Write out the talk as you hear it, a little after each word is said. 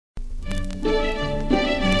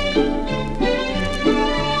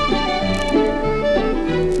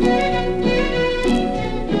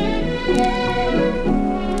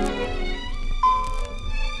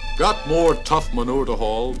Got more tough manure to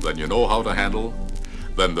haul than you know how to handle?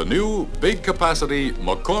 Then the new big capacity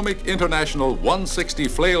McCormick International 160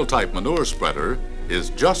 Flail type manure spreader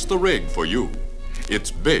is just the rig for you.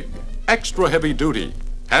 It's big, extra heavy duty,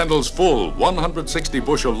 handles full 160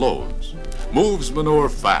 bushel loads, moves manure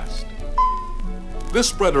fast. This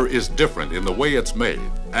spreader is different in the way it's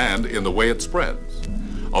made and in the way it spreads.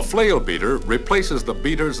 A flail beater replaces the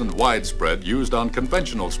beaters and widespread used on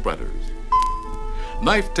conventional spreaders.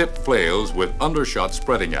 Knife-tipped flails with undershot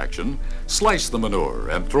spreading action slice the manure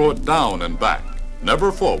and throw it down and back,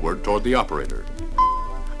 never forward toward the operator.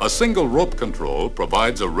 A single rope control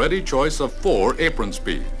provides a ready choice of 4 apron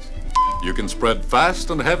speeds. You can spread fast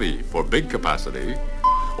and heavy for big capacity,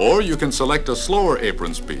 or you can select a slower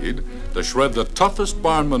apron speed to shred the toughest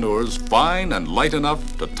barn manures fine and light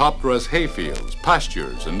enough to top dress hay fields,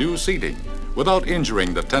 pastures, and new seeding without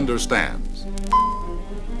injuring the tender stands.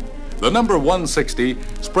 The number 160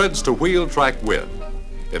 spreads to wheel track width.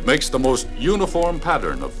 It makes the most uniform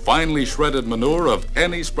pattern of finely shredded manure of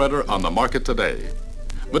any spreader on the market today.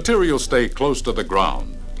 Materials stay close to the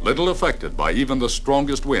ground, little affected by even the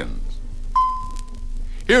strongest winds.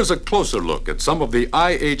 Here's a closer look at some of the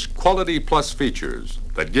IH Quality Plus features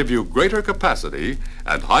that give you greater capacity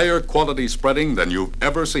and higher quality spreading than you've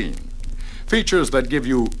ever seen. Features that give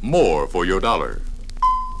you more for your dollar.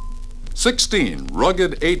 16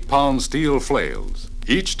 rugged 8-pound steel flails,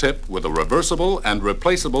 each tipped with a reversible and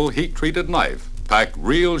replaceable heat-treated knife, pack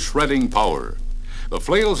real shredding power. The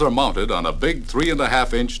flails are mounted on a big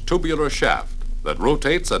 3.5-inch tubular shaft that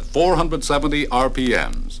rotates at 470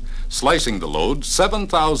 RPMs, slicing the load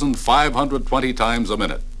 7,520 times a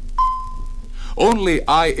minute. Only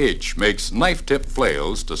IH makes knife-tipped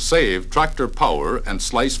flails to save tractor power and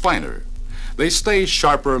slice finer. They stay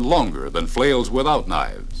sharper longer than flails without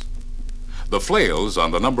knives. The flails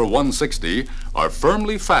on the number 160 are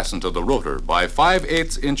firmly fastened to the rotor by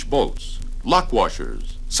 5/8-inch bolts, lock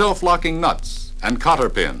washers, self-locking nuts, and cotter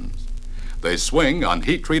pins. They swing on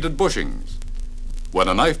heat-treated bushings. When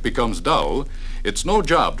a knife becomes dull, it's no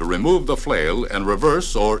job to remove the flail and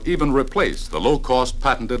reverse or even replace the low-cost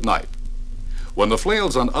patented knife. When the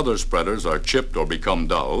flails on other spreaders are chipped or become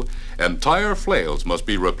dull, entire flails must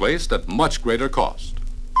be replaced at much greater cost.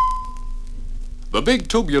 The big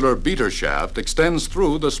tubular beater shaft extends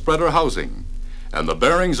through the spreader housing, and the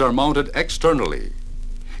bearings are mounted externally.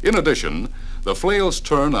 In addition, the flails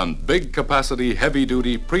turn on big capacity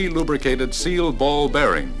heavy-duty pre-lubricated seal ball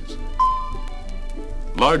bearings.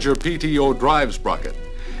 Larger PTO drive sprocket,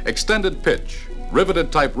 extended pitch,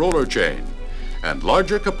 riveted type roller chain, and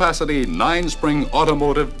larger capacity 9-spring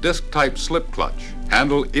automotive disc type slip clutch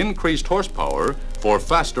handle increased horsepower for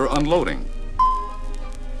faster unloading.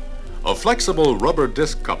 A flexible rubber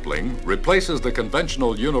disc coupling replaces the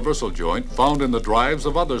conventional universal joint found in the drives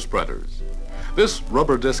of other spreaders. This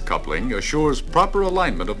rubber disc coupling assures proper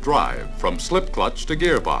alignment of drive from slip clutch to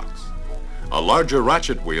gearbox. A larger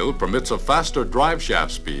ratchet wheel permits a faster drive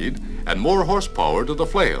shaft speed and more horsepower to the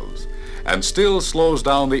flails, and still slows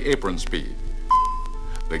down the apron speed.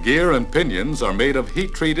 The gear and pinions are made of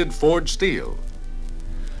heat-treated forged steel.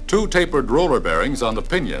 2 tapered roller bearings on the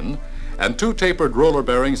pinion and 2 tapered roller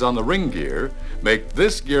bearings on the ring gear make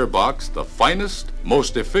this gearbox the finest,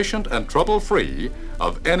 most efficient, and trouble-free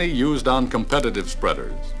of any used on competitive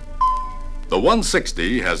spreaders. The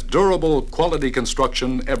 160 has durable quality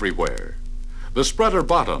construction everywhere. The spreader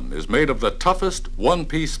bottom is made of the toughest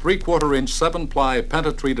 1-piece 3/4-inch 7-ply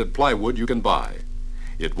pentatreated plywood you can buy.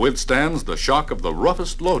 It withstands the shock of the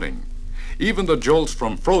roughest loading, even the jolts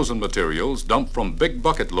from frozen materials dumped from big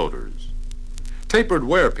bucket loaders. Tapered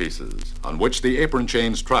wear pieces, on which the apron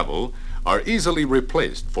chains travel, are easily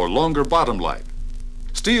replaced for longer bottom life.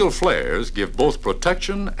 Steel flares give both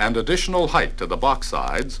protection and additional height to the box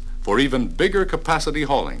sides for even bigger capacity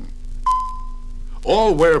hauling.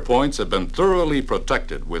 All wear points have been thoroughly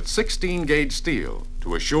protected with 16-gauge steel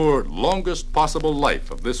to assure longest possible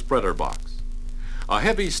life of this spreader box. A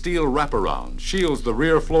heavy steel wraparound shields the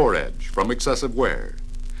rear floor edge from excessive wear,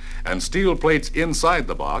 and steel plates inside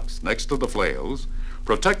the box, next to the flails,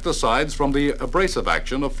 protect the sides from the abrasive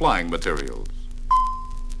action of flying materials.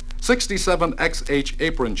 67XH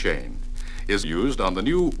apron chain is used on the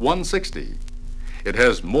new 160. It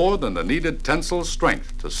has more than the needed tensile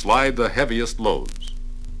strength to slide the heaviest loads.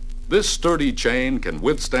 This sturdy chain can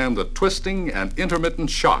withstand the twisting and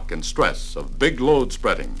intermittent shock and stress of big load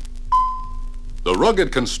spreading. The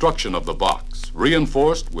rugged construction of the box,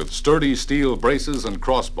 reinforced with sturdy steel braces and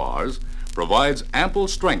crossbars, provides ample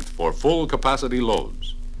strength for full capacity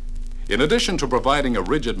loads. In addition to providing a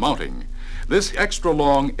rigid mounting, this extra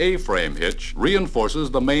long A-frame hitch reinforces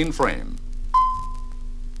the main frame.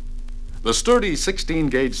 The sturdy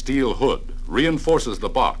 16-gauge steel hood reinforces the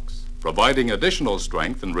box, providing additional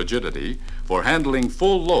strength and rigidity for handling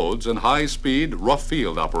full loads in high-speed, rough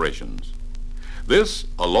field operations. This,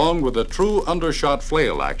 along with a true undershot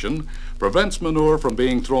flail action, prevents manure from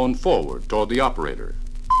being thrown forward toward the operator.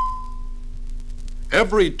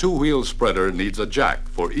 Every two-wheel spreader needs a jack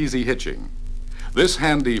for easy hitching. This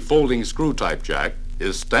handy folding screw-type jack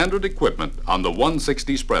is standard equipment on the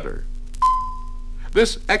 160 spreader.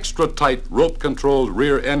 This extra-tight rope-controlled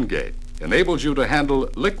rear end gate enables you to handle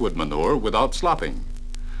liquid manure without slopping.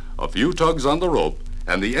 A few tugs on the rope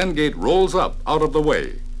and the end gate rolls up out of the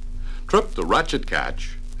way. Trip the ratchet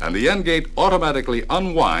catch and the end gate automatically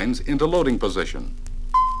unwinds into loading position.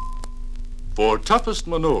 For toughest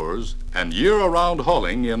manures and year-around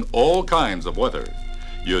hauling in all kinds of weather,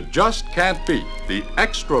 you just can't beat the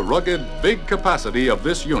extra rugged big capacity of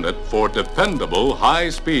this unit for dependable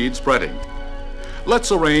high-speed spreading.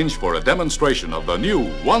 Let's arrange for a demonstration of the new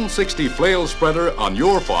 160 flail spreader on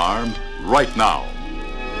your farm right now.